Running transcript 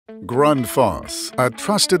Grundfos, a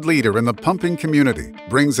trusted leader in the pumping community,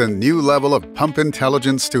 brings a new level of pump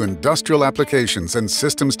intelligence to industrial applications and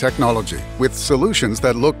systems technology with solutions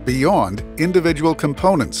that look beyond individual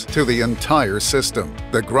components to the entire system.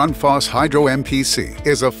 The Grundfos Hydro MPC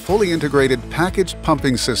is a fully integrated packaged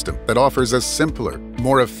pumping system that offers a simpler,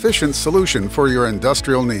 more efficient solution for your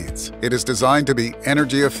industrial needs. It is designed to be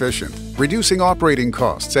energy efficient, reducing operating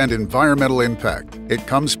costs and environmental impact. It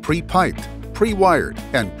comes pre-piped, pre-wired,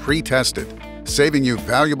 and pre-tested, saving you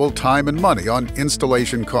valuable time and money on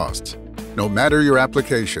installation costs. No matter your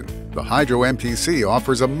application, the Hydro MPC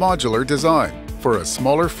offers a modular design for a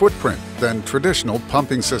smaller footprint than traditional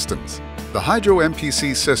pumping systems. The Hydro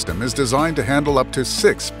MPC system is designed to handle up to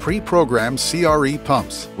 6 pre-programmed CRE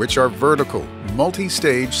pumps, which are vertical,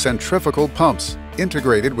 multi-stage centrifugal pumps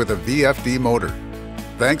integrated with a VFD motor.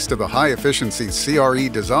 Thanks to the high-efficiency CRE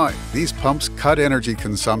design, these pumps cut energy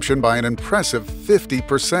consumption by an impressive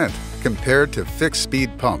 50% compared to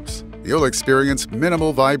fixed-speed pumps. You'll experience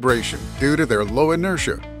minimal vibration due to their low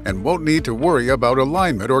inertia and won't need to worry about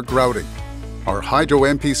alignment or grouting. Our Hydro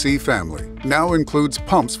MPC family now includes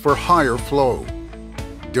pumps for higher flow.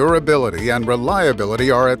 Durability and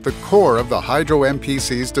reliability are at the core of the Hydro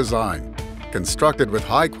MPC's design. Constructed with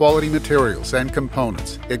high-quality materials and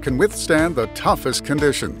components, it can withstand the toughest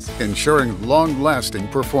conditions, ensuring long-lasting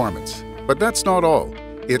performance. But that's not all.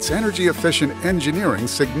 Its energy-efficient engineering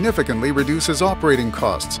significantly reduces operating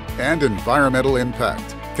costs and environmental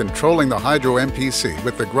impact. Controlling the Hydro MPC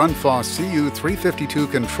with the Grundfos CU352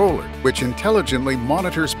 controller, which intelligently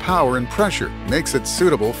monitors power and pressure, makes it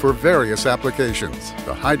suitable for various applications.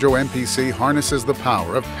 The Hydro MPC harnesses the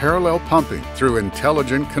power of parallel pumping through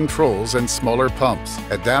intelligent controls and smaller pumps,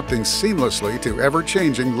 adapting seamlessly to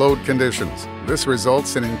ever-changing load conditions. This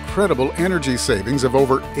results in incredible energy savings of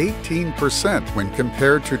over 18% when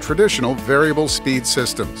compared to traditional variable speed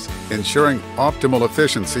systems, ensuring optimal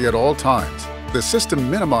efficiency at all times. The system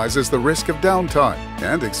minimizes the risk of downtime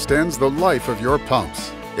and extends the life of your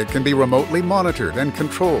pumps. It can be remotely monitored and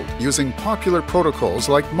controlled using popular protocols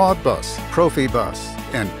like Modbus, Profibus,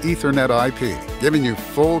 and Ethernet IP, giving you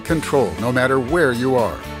full control no matter where you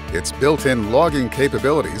are. Its built-in logging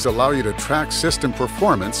capabilities allow you to track system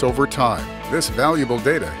performance over time. This valuable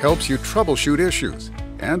data helps you troubleshoot issues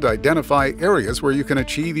and identify areas where you can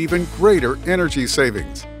achieve even greater energy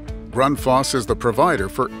savings. Grundfos is the provider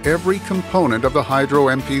for every component of the Hydro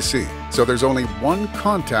MPC, so there's only one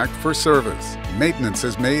contact for service. Maintenance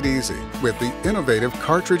is made easy with the innovative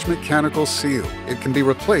cartridge mechanical seal. It can be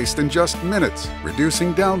replaced in just minutes,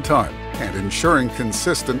 reducing downtime and ensuring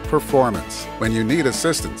consistent performance. When you need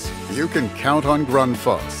assistance, you can count on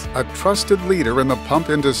Grundfos, a trusted leader in the pump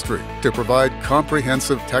industry, to provide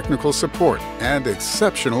comprehensive technical support and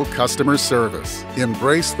exceptional customer service.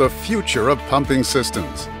 Embrace the future of pumping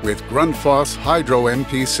systems with Grundfos Hydro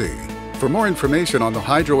MPC. For more information on the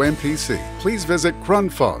Hydro MPC, please visit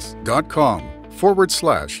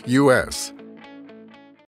grundfos.com/US.